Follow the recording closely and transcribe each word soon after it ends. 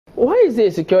Why is it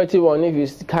a security one if you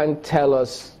can't tell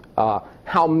us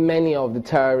how many of the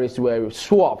terrorists were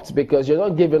swapped? Because you're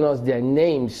not giving us their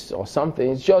names or something.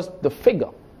 It's just the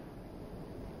figure.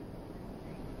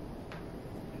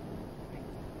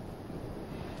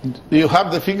 Do you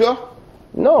have the figure?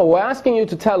 No, we're asking you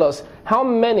to tell us how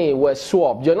many were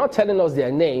swapped. You're not telling us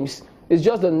their names. It's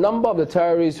just the number of the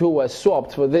terrorists who were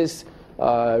swapped for these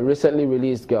recently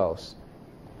released girls.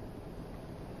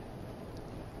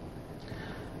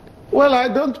 Well, I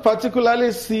don't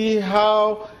particularly see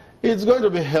how it's going to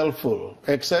be helpful,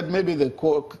 except maybe the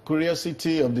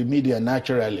curiosity of the media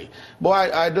naturally.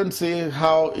 But I don't see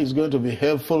how it's going to be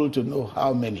helpful to know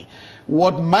how many.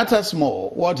 What matters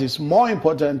more, what is more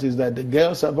important is that the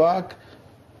girls are back,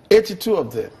 82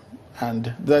 of them,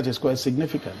 and that is quite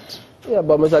significant. Yeah,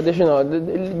 but Mr.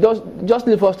 Adesina, just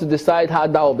leave us to decide how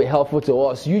that will be helpful to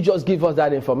us. You just give us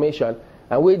that information,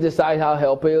 and we decide how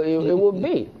helpful it will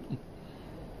be.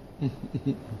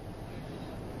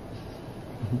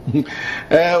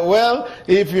 Well,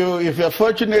 if you're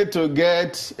fortunate to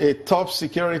get a top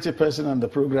security person on the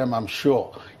program, I'm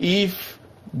sure if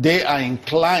they are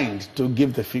inclined to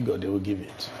give the figure, they will give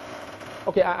it.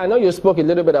 Okay, I know you spoke a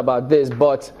little bit about this,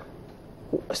 but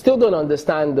still don't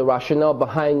understand the rationale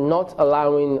behind not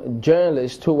allowing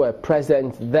journalists who were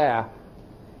present there,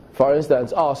 for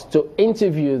instance us, to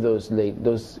interview those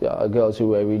girls who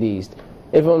were released,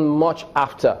 even much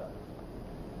after.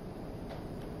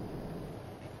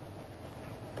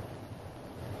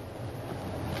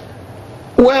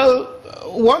 Well,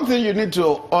 one thing you need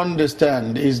to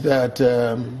understand is that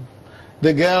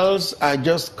the girls are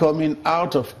just coming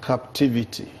out of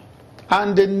captivity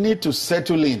and they need to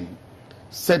settle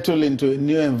into a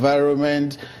new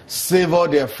environment, savor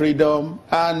their freedom,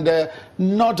 and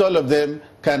not all of them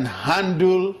can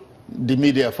handle the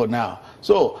media for now.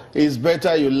 So it's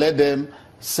better you let them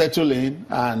settle in,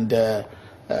 and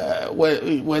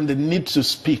when they need to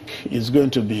speak, it's going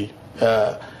to be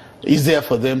easier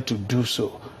for them to do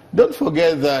so. Don't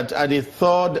forget that at the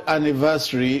 3rd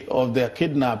anniversary of their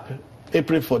kidnap,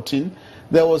 April 14,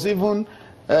 there was even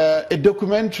a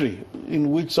documentary in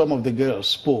which some of the girls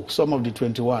spoke, some of the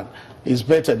 21. It's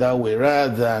better that way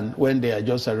rather than when they are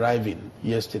just arriving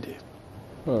yesterday.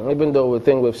 Even though we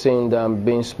think we've seen them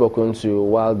being spoken to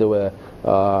while they were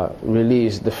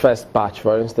released, the first batch,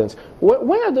 for instance.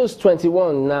 Where are those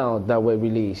 21 now that were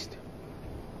released?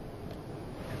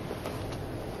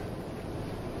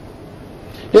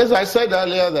 Yes, I said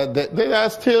earlier that they are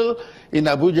still in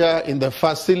Abuja in the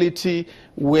facility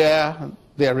where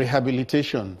their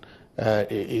rehabilitation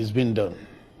is being done.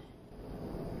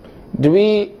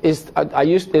 Is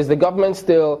the government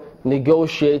still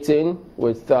negotiating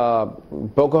with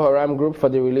Boko Haram group for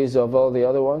the release of all the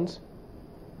other ones?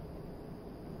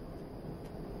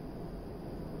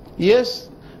 Yes,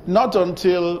 not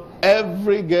until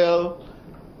every girl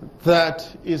that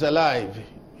is alive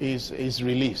is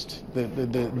released.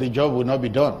 The job will not be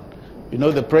done. You know,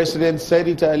 the president said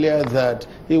it earlier that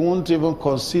he won't even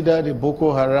consider the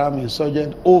Boko Haram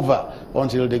insurgent over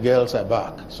until the girls are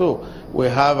back. So we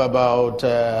have about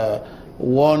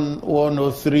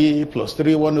 103 plus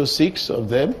 3, 106 of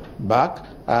them back,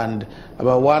 and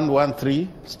about 113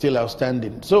 still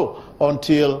outstanding. So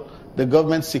until the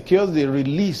government secures the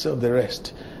release of the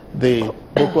rest, the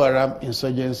Boko Haram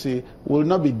insurgency will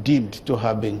not be deemed to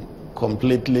have been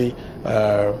completely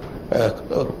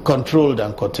controlled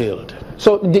and curtailed.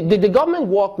 So did the government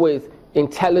work with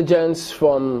intelligence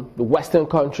from the Western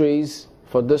countries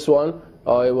for this one,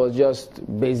 or it was just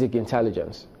basic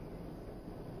intelligence?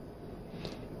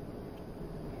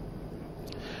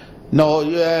 No,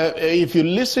 if you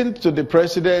listen to the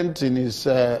president in his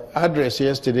address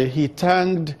yesterday, he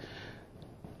thanked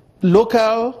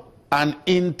local and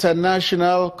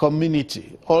international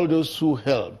community, all those who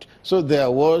helped. So there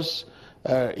was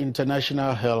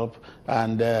international help,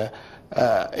 and a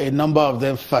number of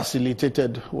them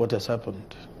facilitated what has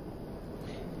happened.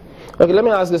 Okay, let me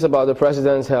ask this about the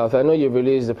president's health. I know you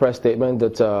released the press statement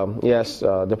that, yes,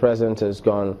 the president has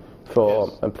gone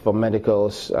for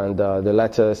medicals, and the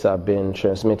letters have been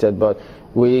transmitted, but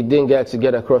we didn't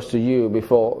get across to you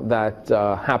before that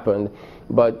happened.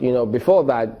 But, you know, before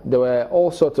that, there were all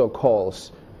sorts of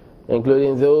calls,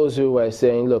 including those who were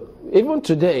saying, look, even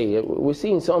today, we're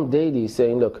seeing some dailies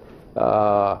saying, look,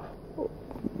 the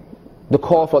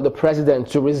call for the president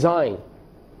to resign.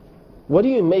 What do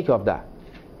you make of that?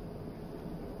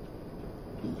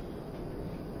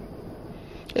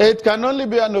 It can only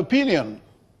be an opinion.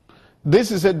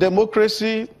 This is a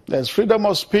democracy. There's freedom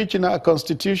of speech in our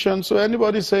constitution, so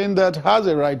anybody saying that has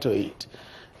a right to it.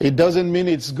 It doesn't mean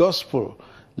it's gospel.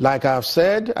 like I've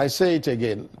said, I say it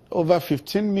again, over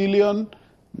 15 million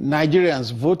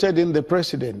Nigerians voted in the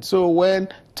president. So when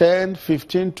 10,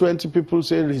 15, 20 people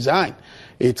say resign,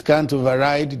 it can't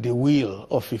override the will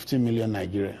of 15 million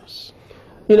Nigerians.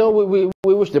 You know, we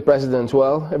wish the president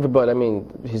well. Everybody, I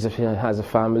mean, he has a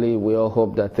family. We all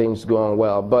hope that things go on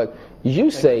well. But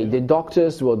you say the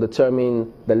doctors will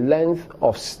determine the length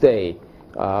of stay.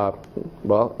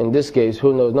 Well, in this case,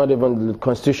 who knows, not even the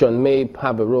Constitution may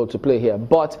have a role to play here.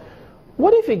 But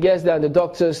what if it gets there and the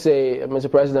doctors say,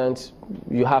 Mr. President,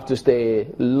 you have to stay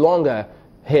longer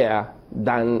here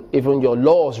than even your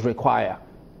laws require?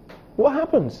 What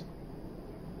happens?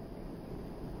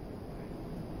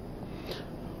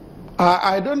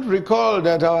 I don't recall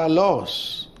that our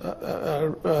laws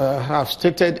have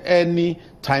stated any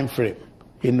time frame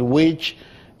in which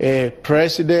a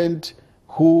president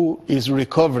who is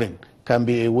recovering can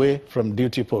be away from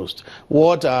duty post.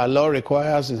 What our law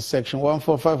requires in Section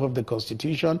 145 of the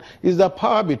Constitution is that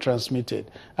power be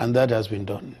transmitted, and that has been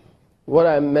done. What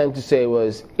I meant to say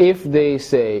was, if they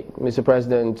say, Mr.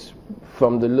 President,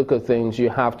 from the look of things, you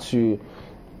have to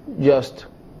just,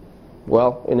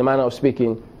 well, in a manner of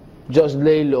speaking, just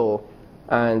lay low,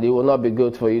 and it will not be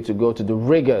good for you to go to the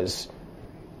rigors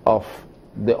of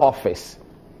the office.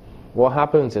 What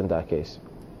happens in that case?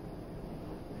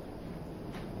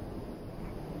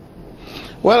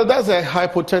 Well, that's a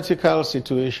hypothetical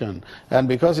situation, and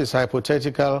because it's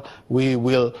hypothetical, we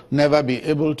will never be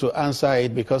able to answer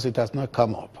it because it has not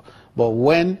come up. But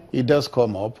when it does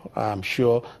come up, I'm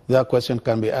sure that question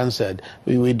can be answered.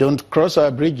 We don't cross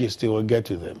our bridges till we get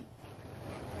to them.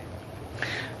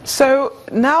 So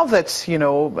now that, you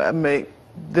know,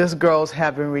 these girls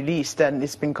have been released and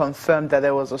it's been confirmed that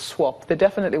there was a swap, there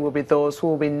definitely will be those who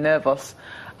will be nervous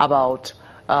about,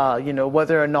 you know,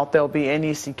 whether or not there'll be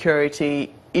any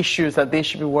security issues that they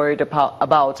should be worried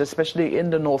about, especially in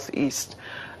the Northeast.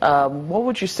 What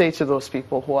would you say to those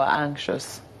people who are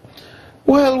anxious?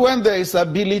 Well, when there is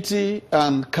ability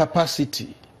and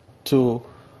capacity to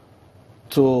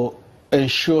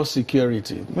ensure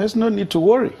security, there's no need to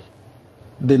worry.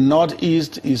 The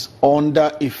Northeast is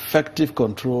under effective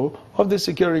control of the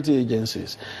security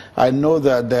agencies. I know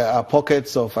that there are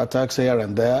pockets of attacks here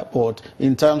and there, but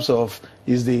in terms of,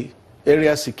 is the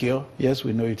area secure? Yes,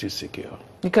 we know it is secure.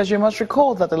 Because you must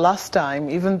recall that the last time,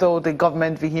 even though the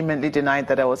government vehemently denied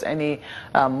that there was any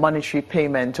monetary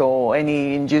payment or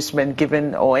any inducement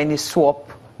given or any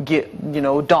swap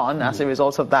done as a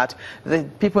result of that, the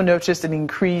people noticed an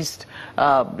increased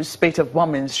spate of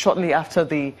bombings shortly after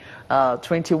the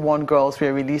 21 girls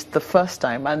were released the first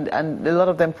time, and a lot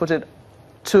of them put it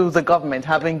to the government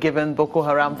having given Boko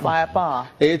Haram firepower.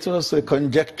 It was a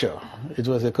conjecture. It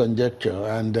was a conjecture,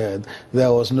 and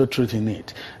there was no truth in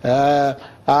it.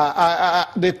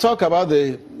 They talk about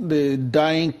the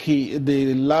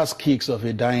last kicks of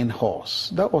a dying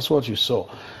horse. That was what you saw,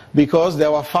 because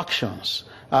there were factions.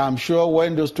 I'm sure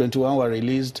when those 21 were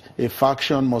released, a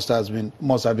faction must have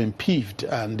been peeved,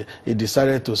 and it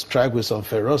decided to strike with some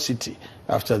ferocity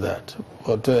after that.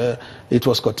 But it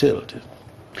was curtailed.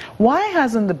 Why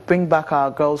hasn't the Bring Back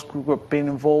Our Girls group been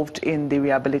involved in the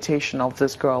rehabilitation of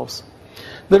these girls?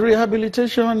 The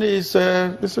rehabilitation is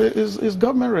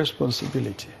government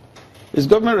responsibility. It's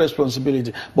government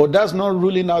responsibility, but that's not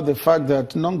ruling out the fact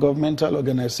that non-governmental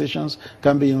organizations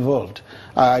can be involved.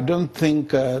 I don't think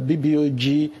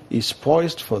BBOG is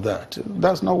poised for that.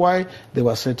 That's not why they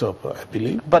were set up, I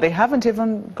believe. But they haven't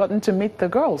even gotten to meet the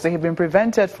girls. They have been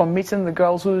prevented from meeting the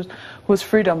girls whose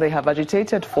freedom they have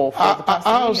agitated for the past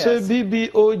I'll years. say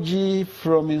BBOG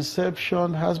from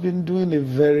inception has been doing a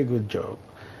very good job.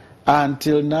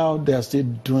 Until now, they are still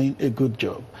doing a good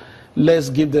job. Let's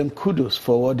give them kudos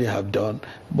for what they have done,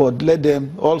 but let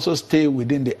them also stay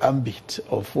within the ambit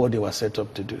of what they were set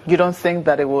up to do. You don't think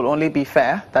that it will only be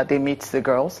fair that they meet the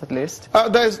girls, at least?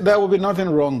 There will be nothing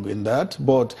wrong in that,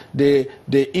 but the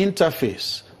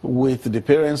interface with the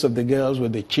parents of the girls,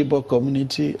 with the Chibok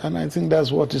community, and I think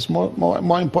that's what is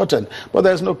more important. But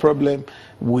there's no problem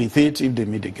with it if they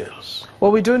meet the girls.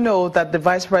 Well, we do know that the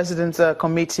Vice President's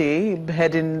committee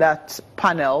heading that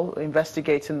panel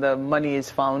investigating the money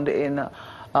is found in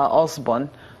Osborne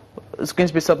is going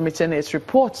to be submitting its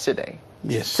report today.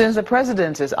 Yes. Since the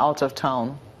President is out of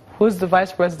town, who's the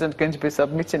Vice President going to be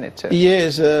submitting it to?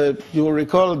 Yes, you will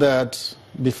recall that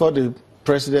before the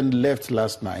President left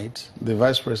last night, the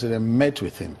Vice President met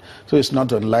with him. So it's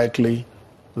not unlikely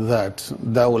that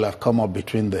will have come up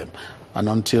between them. And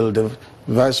until the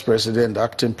Vice President,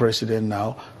 acting President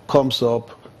now, comes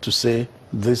up to say,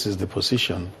 this is the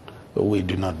position, we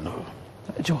do not know.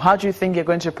 How do you think you're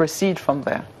going to proceed from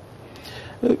there?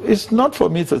 It's not for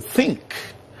me to think.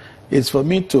 It's for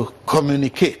me to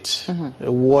communicate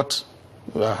what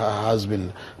has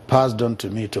been passed on to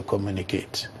me to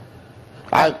communicate.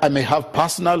 I may have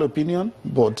personal opinion,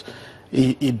 but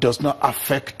it does not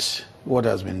affect what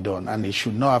has been done, and it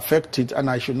should not affect it, and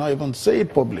I should not even say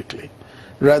it publicly.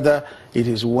 Rather, it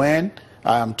is when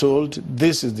I am told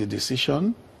this is the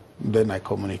decision, then I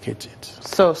communicate it.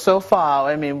 So far,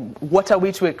 I mean, what are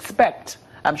we to expect?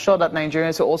 I'm sure that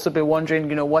Nigerians will also be wondering,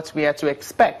 you know, what we are to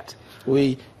expect.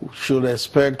 We should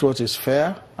expect what is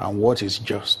fair and what is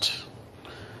just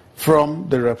from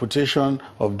the reputation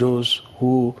of those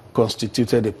who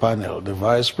constituted the panel, the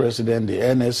Vice President, the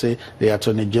NSA, the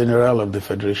Attorney General of the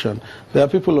Federation. They are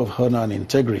people of honor and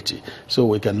integrity, so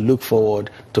we can look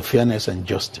forward to fairness and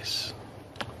justice.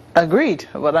 Agreed.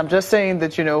 But I'm just saying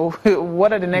that, you know,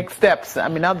 what are the next steps? I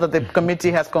mean, now that the committee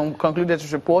has concluded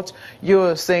its report,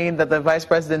 you're saying that the Vice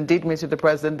President did meet with the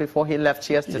President before he left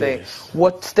yesterday. Yes.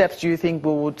 What steps do you think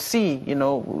we would see, you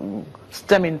know,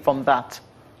 stemming from that?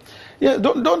 Yeah,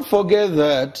 don't forget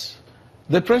that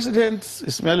the President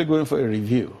is merely going for a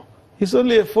review. He's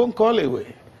only a phone call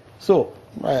away. So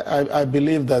I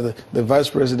believe that the Vice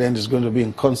President is going to be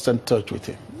in constant touch with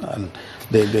him, and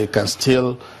they can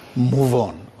still move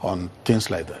on things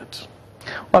like that.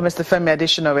 Well, Mr. Femi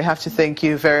Adesina, we have to thank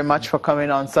you very much for coming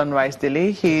on Sunrise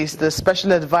Daily. He's the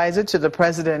Special Advisor to the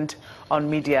President on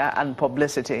Media and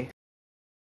Publicity.